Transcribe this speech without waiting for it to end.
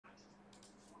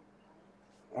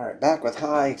Alright, back with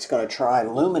Hike's going to try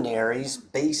Luminaries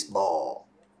Baseball.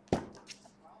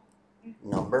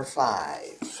 Number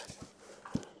 5.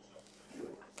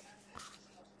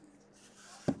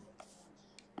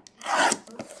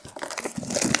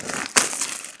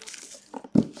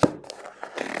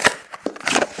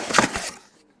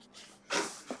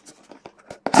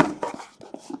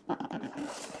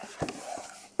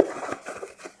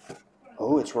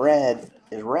 Oh, it's red.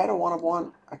 Is red a 1 of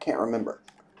 1? I can't remember.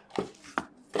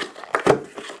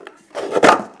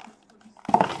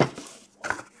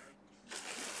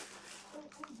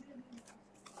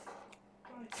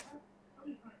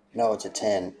 No, it's a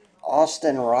 10.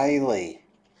 Austin Riley.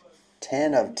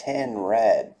 10 of 10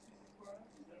 red.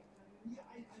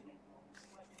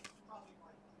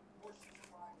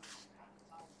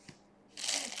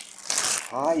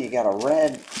 Ah, you got a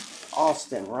red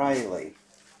Austin Riley.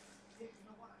 Do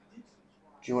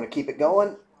you want to keep it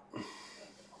going?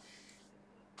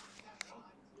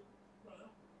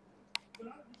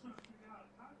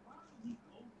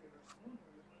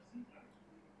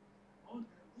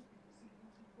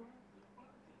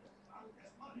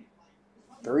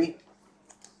 Three.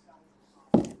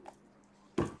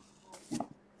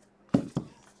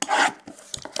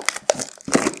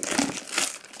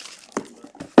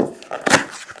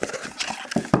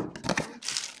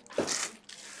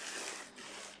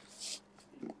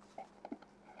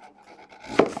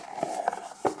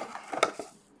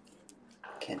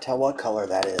 Can't tell what color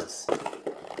that is.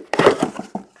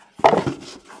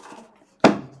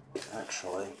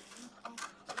 Actually.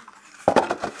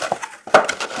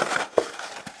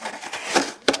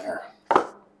 There.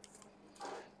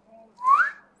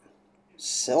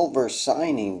 Silver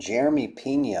signing, Jeremy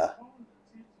Pena.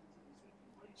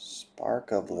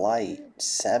 Spark of Light,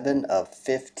 7 of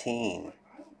 15.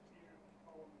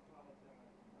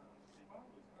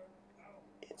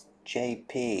 It's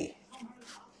JP.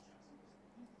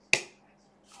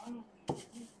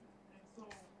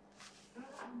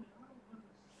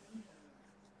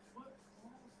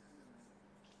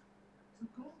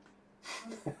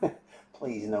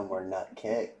 Please, no more nut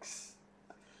kicks.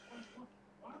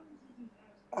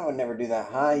 I would never do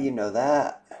that high, you know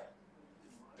that.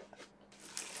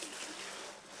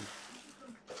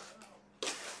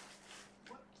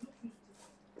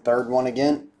 Third one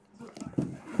again.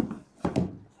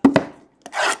 Can't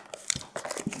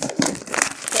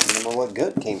remember what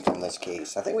good came from this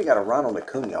case. I think we got a Ronald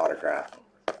Acuna autograph.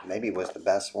 Maybe it was the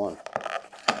best one.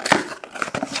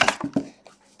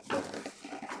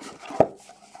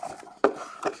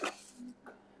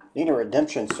 Need a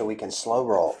redemption so we can slow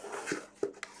roll.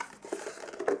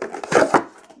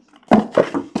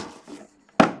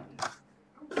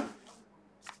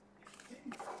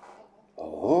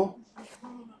 Oh,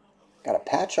 got a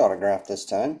patch autograph this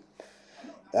time.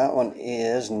 That one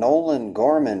is Nolan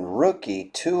Gorman,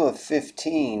 rookie, 2 of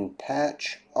 15,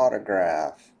 patch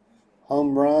autograph.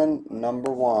 Home run,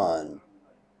 number 1.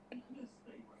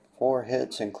 4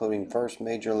 hits, including first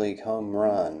major league home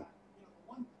run.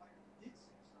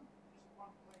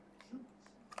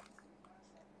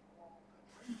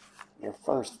 Your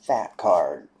first fat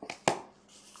card.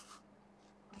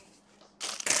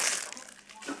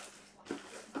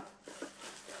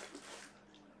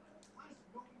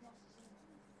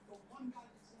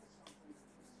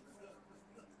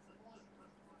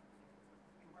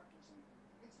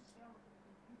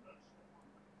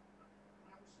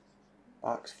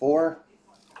 Box 4.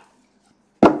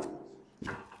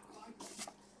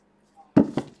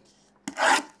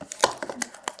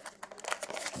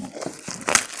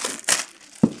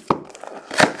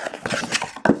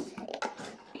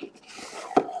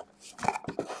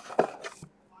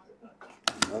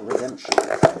 No redemption.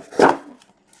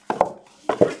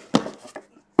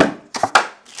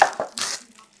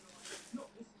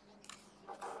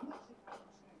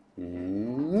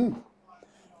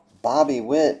 Bobby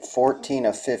Witt, 14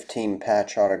 of 15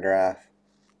 patch autograph.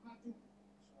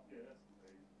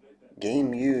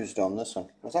 Game used on this one.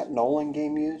 Was that Nolan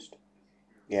game used?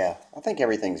 Yeah, I think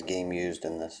everything's game used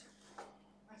in this.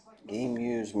 Game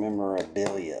used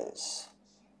memorabilias.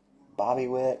 Bobby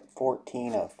Witt,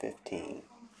 14 of 15.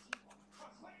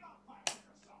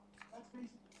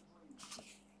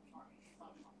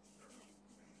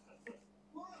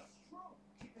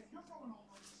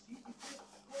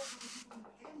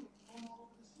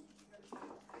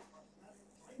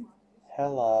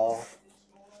 Hello.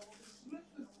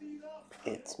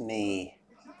 It's me.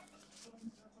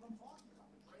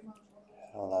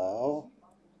 Hello.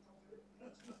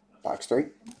 Box 3.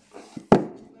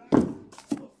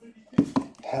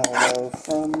 Hello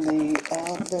from the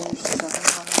other side.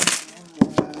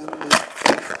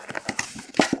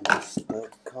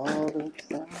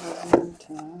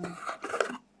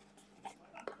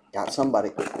 help somebody.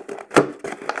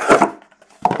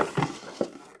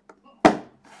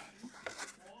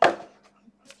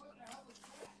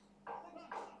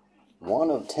 One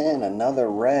of 10, another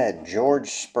red, George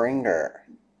Springer.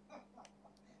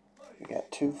 We got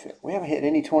we haven't hit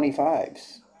any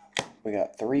 25s. We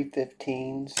got 3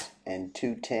 15s and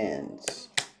 2 10s.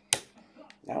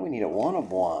 Now we need a 1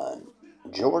 of 1.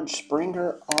 George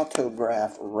Springer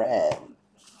autograph red.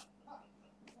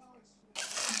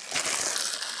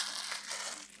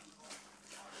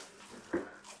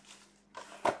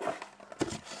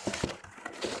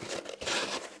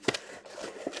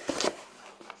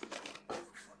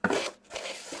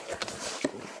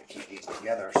 Keep these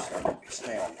together so they can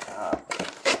stay on top.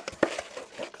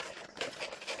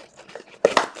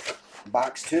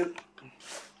 Box 2.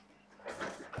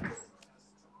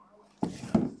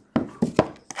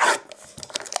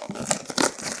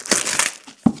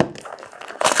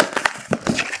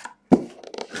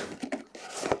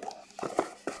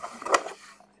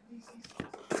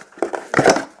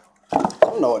 I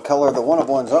don't know what color the 1 of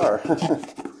 1s are.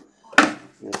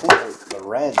 You'd think the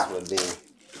reds would be.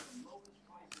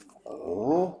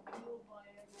 Oh,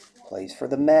 plays for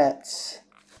the Mets.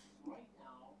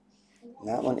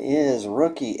 That one is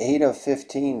rookie 8 of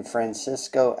 15,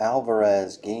 Francisco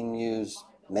Alvarez. Game used,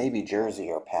 maybe jersey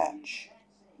or patch.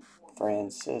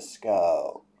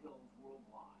 Francisco.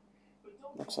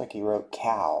 Looks like he wrote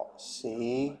Cal.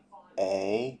 C-A-L.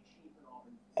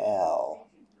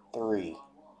 3.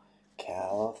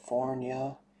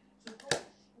 California.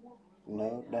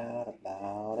 No doubt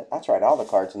about it. That's right, all the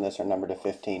cards in this are numbered to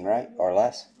 15, right? Or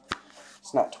less?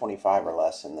 It's not 25 or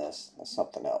less in this. That's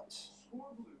something else.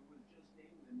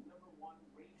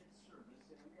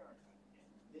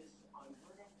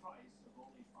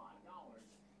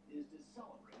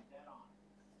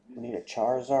 We need a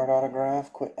Charizard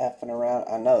autograph. Quit effing around.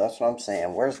 I know, that's what I'm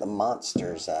saying. Where's the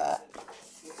monsters at?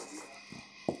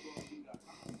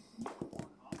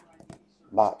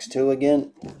 Box 2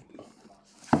 again.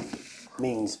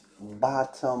 Means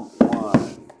bottom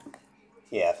 1.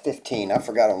 Yeah, 15. I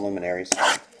forgot on Luminaries.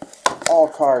 All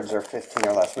cards are 15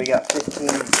 or less. We got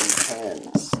 15s and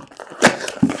 10s.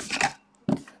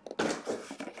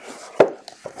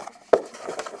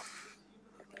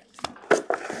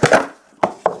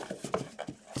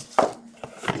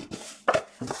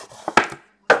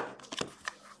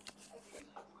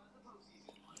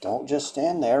 Don't just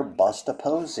stand there. Bust a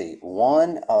posy.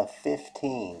 1 of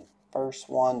 15. First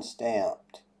one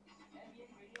stamped.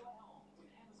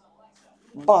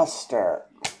 Buster.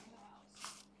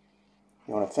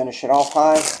 You want to finish it off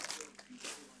high?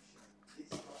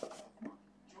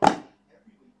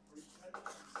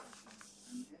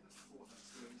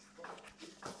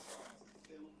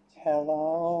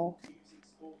 Hello.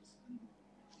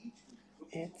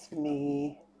 It's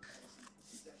me.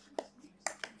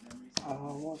 I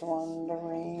was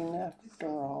wondering after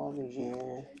all these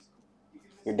years.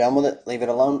 You're done with it? Leave it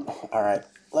alone? Alright.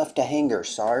 Left a hanger,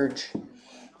 Sarge.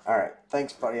 Alright.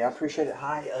 Thanks, buddy. I appreciate it.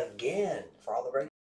 Hi again for all the